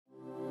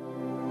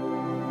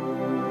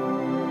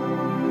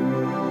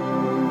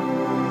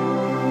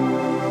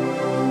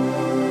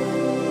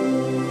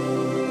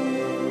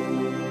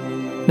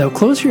Now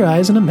close your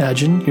eyes and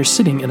imagine you're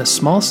sitting in a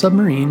small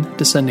submarine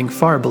descending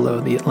far below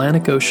the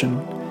Atlantic Ocean.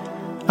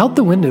 Out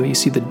the window you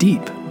see the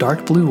deep,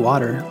 dark blue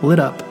water lit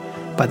up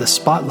by the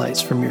spotlights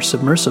from your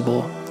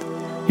submersible.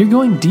 You're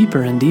going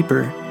deeper and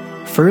deeper,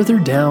 further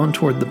down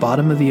toward the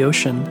bottom of the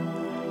ocean.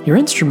 Your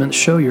instruments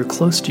show you're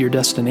close to your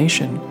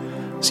destination,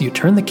 so you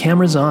turn the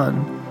cameras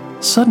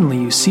on. Suddenly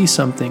you see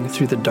something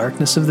through the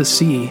darkness of the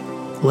sea,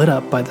 lit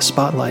up by the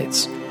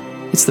spotlights.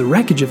 It's the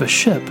wreckage of a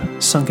ship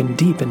sunken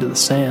deep into the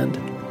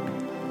sand.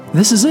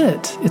 This is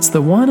it. It's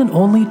the one and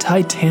only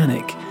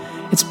Titanic.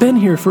 It's been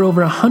here for over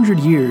 100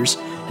 years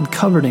and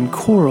covered in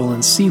coral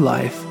and sea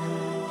life.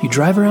 You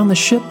drive around the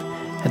ship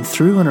and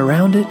through and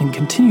around it and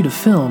continue to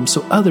film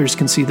so others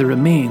can see the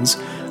remains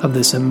of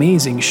this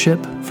amazing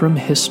ship from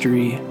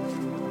history.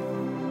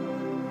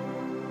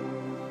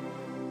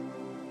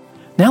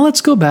 Now let's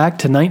go back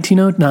to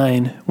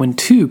 1909 when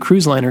two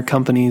cruise liner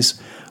companies,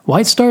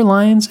 White Star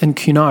Lines and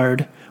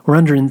Cunard, were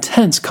under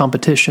intense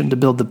competition to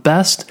build the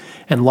best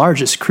and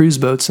largest cruise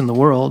boats in the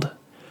world.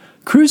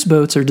 Cruise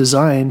boats are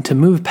designed to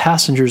move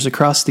passengers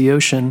across the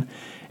ocean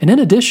and in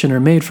addition are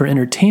made for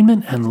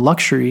entertainment and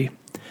luxury.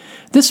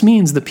 This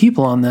means the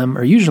people on them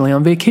are usually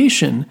on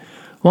vacation,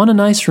 want a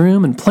nice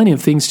room and plenty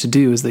of things to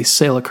do as they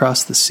sail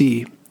across the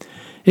sea.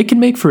 It can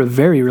make for a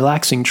very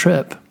relaxing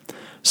trip.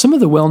 Some of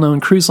the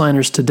well-known cruise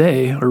liners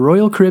today are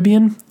Royal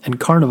Caribbean and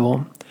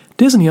Carnival.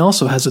 Disney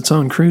also has its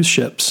own cruise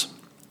ships.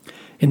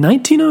 In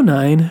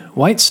 1909,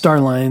 White Star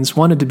Lines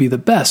wanted to be the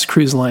best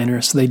cruise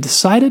liner, so they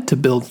decided to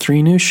build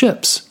 3 new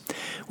ships,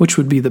 which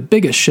would be the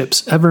biggest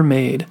ships ever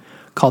made,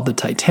 called the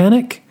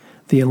Titanic,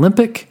 the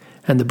Olympic,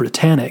 and the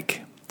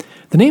Britannic.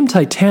 The name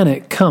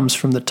Titanic comes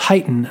from the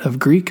Titan of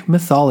Greek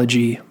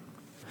mythology.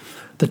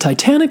 The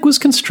Titanic was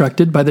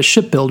constructed by the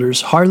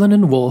shipbuilders Harland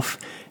and Wolff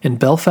in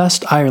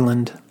Belfast,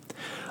 Ireland.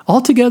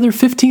 Altogether,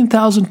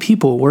 15,000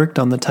 people worked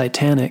on the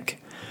Titanic.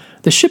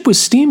 The ship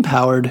was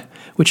steam-powered,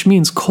 which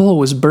means coal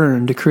was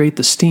burned to create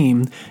the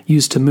steam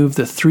used to move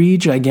the 3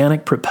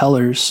 gigantic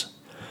propellers.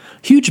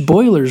 Huge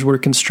boilers were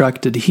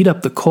constructed to heat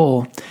up the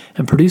coal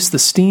and produce the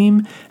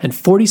steam and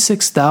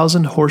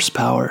 46,000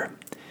 horsepower.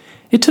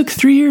 It took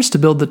 3 years to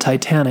build the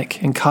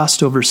Titanic and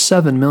cost over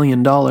 $7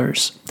 million.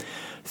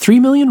 3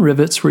 million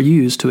rivets were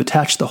used to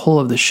attach the hull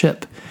of the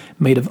ship,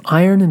 made of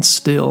iron and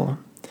steel.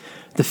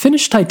 The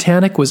finished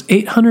Titanic was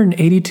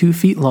 882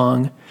 feet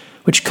long,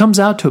 which comes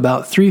out to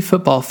about 3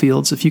 football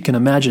fields if you can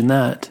imagine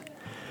that.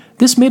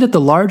 This made it the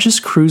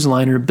largest cruise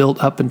liner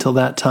built up until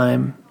that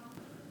time.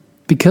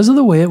 Because of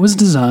the way it was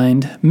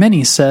designed,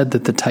 many said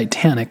that the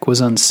Titanic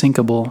was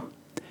unsinkable.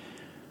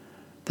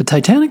 The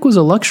Titanic was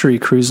a luxury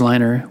cruise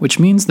liner, which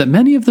means that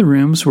many of the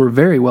rooms were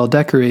very well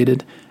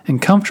decorated and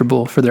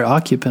comfortable for their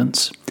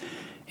occupants.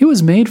 It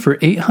was made for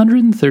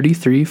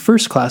 833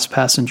 first-class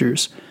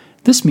passengers.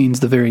 This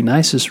means the very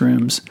nicest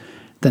rooms.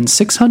 Then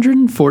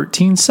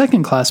 614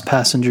 second-class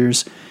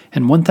passengers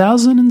and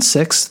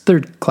 1,006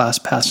 third-class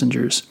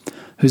passengers,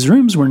 whose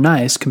rooms were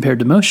nice compared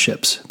to most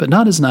ships, but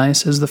not as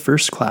nice as the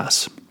first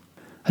class.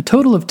 A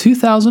total of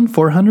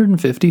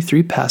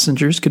 2,453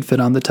 passengers could fit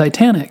on the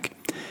Titanic.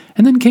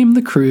 And then came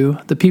the crew,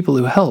 the people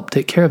who helped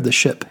take care of the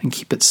ship and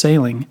keep it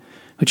sailing,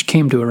 which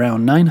came to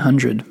around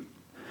 900.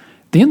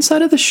 The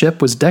inside of the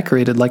ship was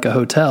decorated like a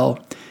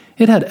hotel.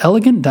 It had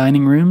elegant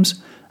dining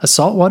rooms, a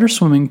saltwater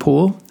swimming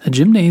pool, a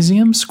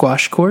gymnasium,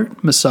 squash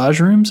court,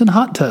 massage rooms, and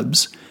hot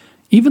tubs.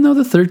 Even though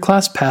the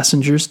third-class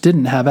passengers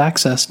didn't have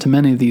access to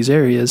many of these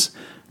areas,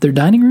 their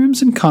dining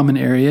rooms and common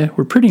area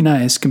were pretty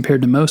nice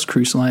compared to most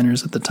cruise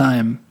liners at the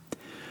time.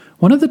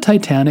 One of the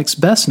Titanic's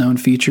best-known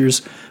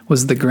features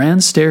was the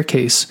grand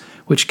staircase,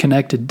 which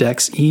connected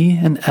decks E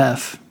and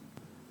F.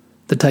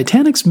 The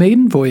Titanic's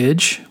maiden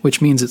voyage,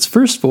 which means its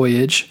first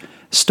voyage,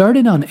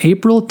 started on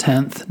April 10,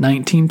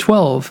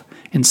 1912,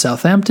 in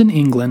Southampton,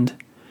 England.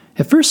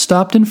 It first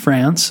stopped in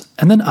France,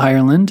 and then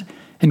Ireland,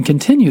 and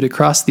continued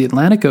across the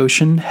Atlantic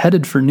Ocean,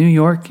 headed for New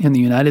York in the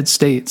United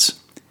States.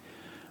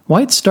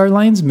 White Star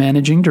Line's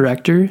managing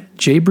director,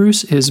 J.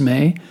 Bruce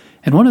Ismay,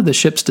 and one of the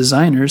ship's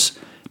designers,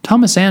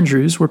 Thomas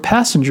Andrews, were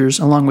passengers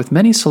along with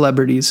many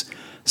celebrities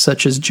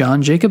such as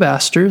John Jacob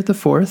Astor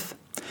IV,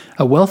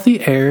 a wealthy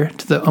heir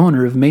to the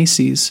owner of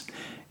Macy's,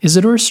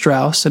 Isidor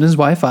Straus and his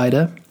wife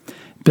Ida,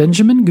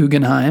 Benjamin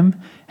Guggenheim,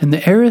 and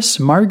the heiress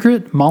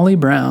Margaret Molly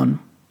Brown.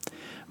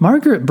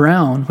 Margaret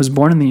Brown was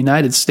born in the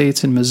United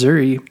States in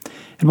Missouri,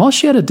 and while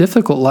she had a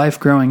difficult life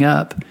growing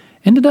up,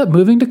 ended up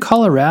moving to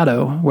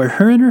Colorado, where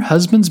her and her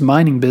husband's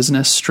mining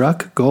business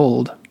struck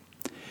gold.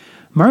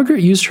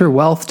 Margaret used her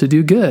wealth to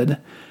do good,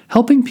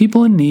 helping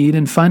people in need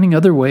and finding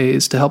other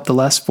ways to help the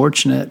less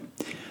fortunate.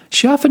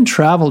 She often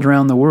traveled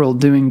around the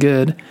world doing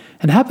good,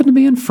 and happened to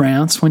be in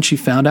France when she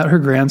found out her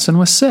grandson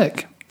was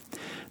sick.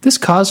 This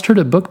caused her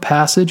to book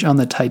passage on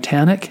the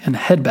Titanic and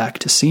head back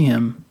to see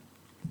him.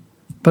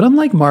 But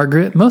unlike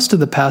Margaret, most of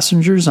the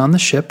passengers on the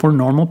ship were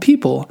normal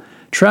people,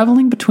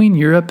 traveling between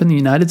Europe and the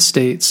United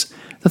States,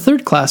 the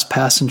third-class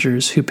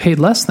passengers who paid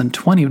less than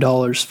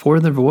 $20 for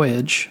their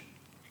voyage.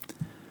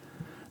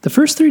 The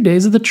first 3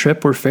 days of the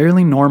trip were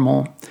fairly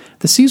normal.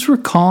 The seas were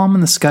calm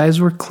and the skies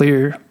were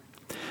clear.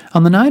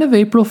 On the night of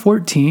April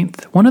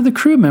 14th, one of the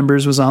crew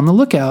members was on the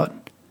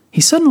lookout. He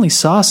suddenly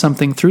saw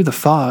something through the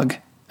fog,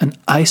 an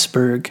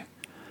iceberg.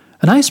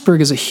 An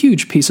iceberg is a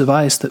huge piece of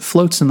ice that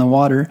floats in the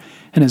water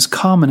and is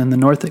common in the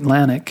North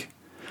Atlantic.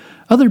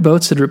 Other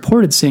boats had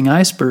reported seeing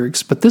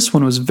icebergs, but this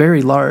one was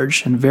very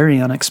large and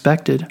very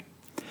unexpected.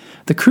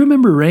 The crew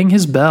member rang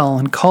his bell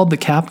and called the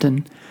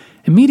captain.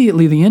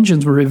 Immediately the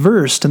engines were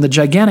reversed and the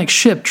gigantic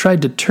ship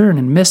tried to turn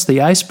and miss the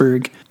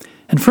iceberg.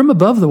 And from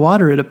above the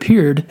water it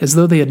appeared as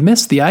though they had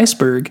missed the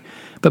iceberg,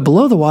 but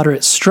below the water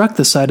it struck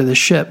the side of the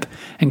ship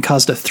and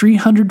caused a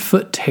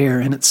 300-foot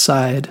tear in its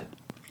side.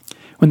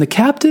 When the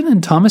captain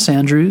and Thomas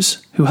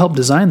Andrews, who helped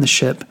design the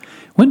ship,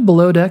 went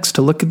below decks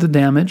to look at the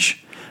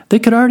damage, they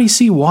could already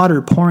see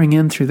water pouring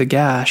in through the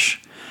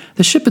gash.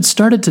 The ship had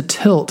started to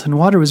tilt and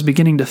water was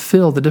beginning to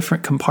fill the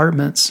different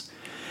compartments.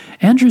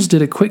 Andrews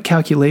did a quick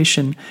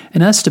calculation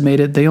and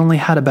estimated they only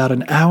had about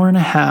an hour and a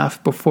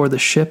half before the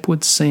ship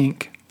would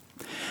sink.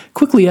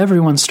 Quickly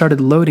everyone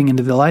started loading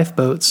into the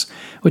lifeboats,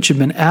 which had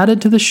been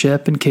added to the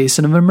ship in case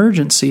of an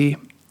emergency.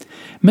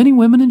 Many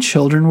women and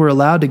children were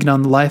allowed to get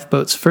on the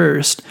lifeboats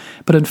first,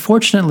 but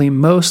unfortunately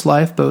most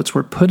lifeboats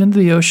were put into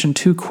the ocean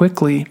too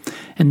quickly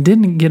and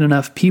didn't get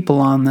enough people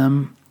on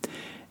them.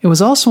 It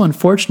was also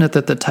unfortunate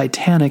that the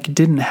Titanic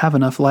didn't have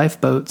enough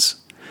lifeboats.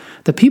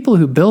 The people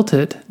who built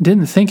it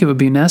didn't think it would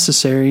be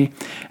necessary,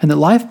 and that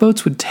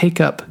lifeboats would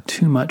take up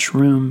too much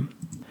room.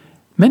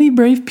 Many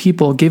brave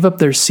people gave up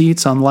their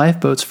seats on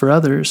lifeboats for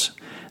others.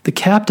 The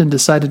captain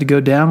decided to go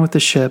down with the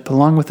ship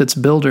along with its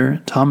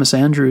builder, Thomas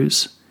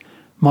Andrews.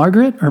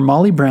 Margaret, or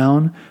Molly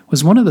Brown,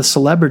 was one of the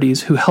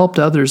celebrities who helped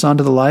others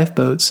onto the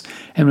lifeboats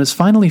and was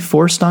finally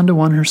forced onto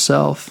one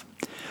herself.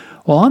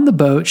 While on the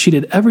boat, she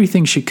did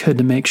everything she could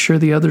to make sure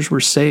the others were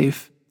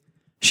safe.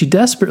 She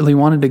desperately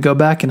wanted to go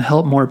back and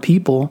help more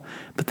people,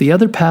 but the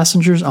other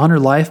passengers on her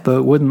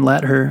lifeboat wouldn't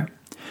let her.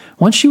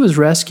 Once she was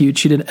rescued,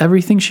 she did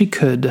everything she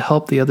could to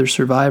help the other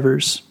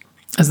survivors.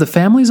 As the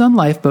families on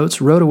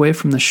lifeboats rowed away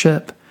from the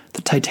ship,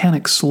 the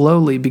Titanic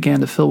slowly began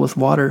to fill with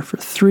water for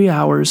 3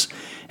 hours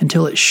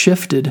until it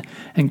shifted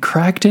and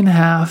cracked in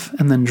half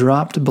and then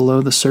dropped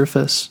below the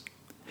surface.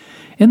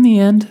 In the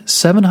end,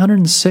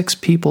 706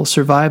 people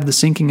survived the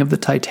sinking of the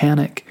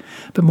Titanic,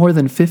 but more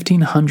than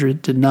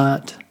 1,500 did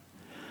not.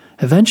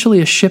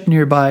 Eventually, a ship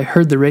nearby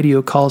heard the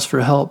radio calls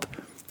for help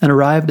and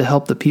arrived to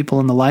help the people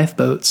in the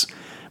lifeboats,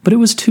 but it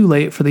was too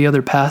late for the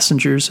other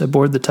passengers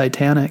aboard the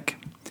Titanic.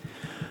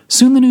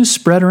 Soon the news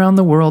spread around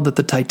the world that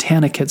the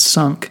Titanic had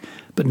sunk,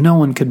 but no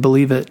one could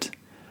believe it.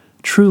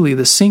 Truly,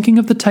 the sinking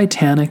of the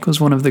Titanic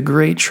was one of the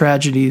great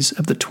tragedies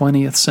of the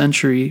 20th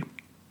century.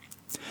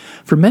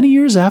 For many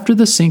years after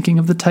the sinking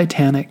of the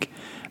Titanic,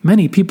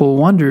 many people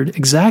wondered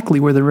exactly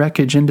where the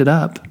wreckage ended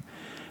up.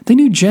 They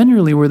knew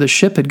generally where the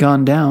ship had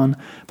gone down,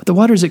 but the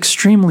water is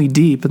extremely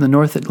deep in the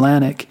North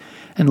Atlantic,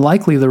 and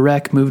likely the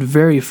wreck moved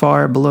very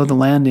far below the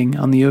landing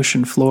on the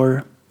ocean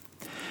floor.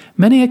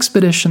 Many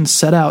expeditions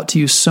set out to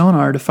use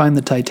sonar to find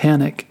the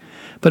Titanic,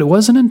 but it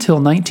wasn't until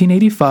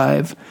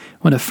 1985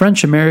 when a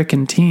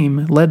French-American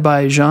team led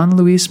by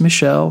Jean-Louis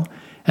Michel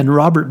and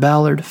Robert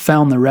Ballard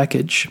found the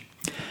wreckage.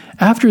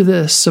 After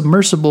this,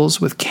 submersibles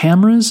with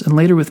cameras and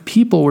later with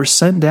people were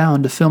sent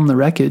down to film the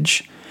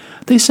wreckage.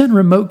 They sent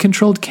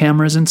remote-controlled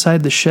cameras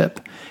inside the ship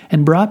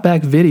and brought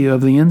back video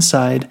of the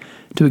inside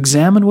to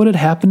examine what had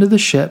happened to the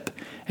ship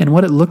and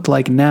what it looked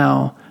like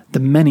now, the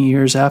many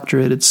years after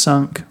it had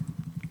sunk.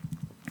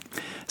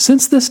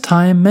 Since this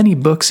time, many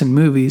books and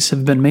movies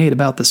have been made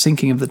about the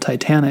sinking of the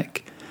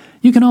Titanic.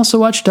 You can also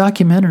watch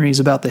documentaries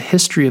about the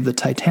history of the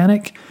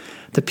Titanic,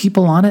 the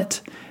people on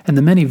it, and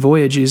the many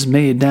voyages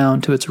made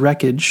down to its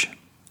wreckage.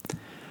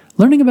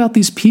 Learning about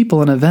these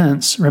people and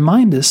events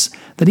remind us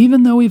that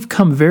even though we've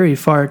come very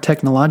far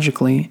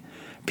technologically,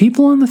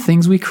 people and the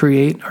things we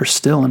create are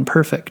still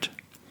imperfect.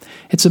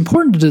 It's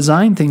important to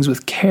design things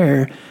with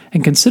care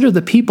and consider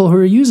the people who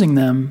are using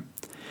them.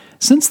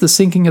 Since the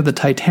sinking of the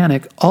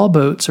Titanic, all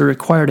boats are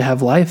required to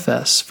have life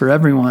vests for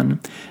everyone,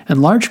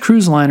 and large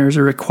cruise liners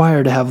are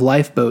required to have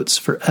lifeboats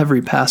for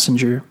every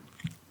passenger.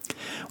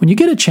 When you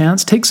get a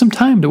chance, take some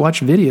time to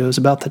watch videos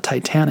about the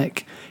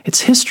Titanic.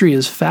 Its history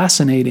is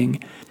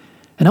fascinating.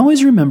 And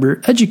always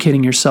remember,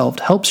 educating yourself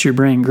helps your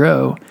brain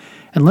grow,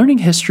 and learning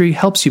history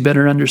helps you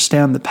better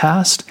understand the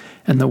past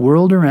and the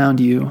world around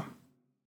you.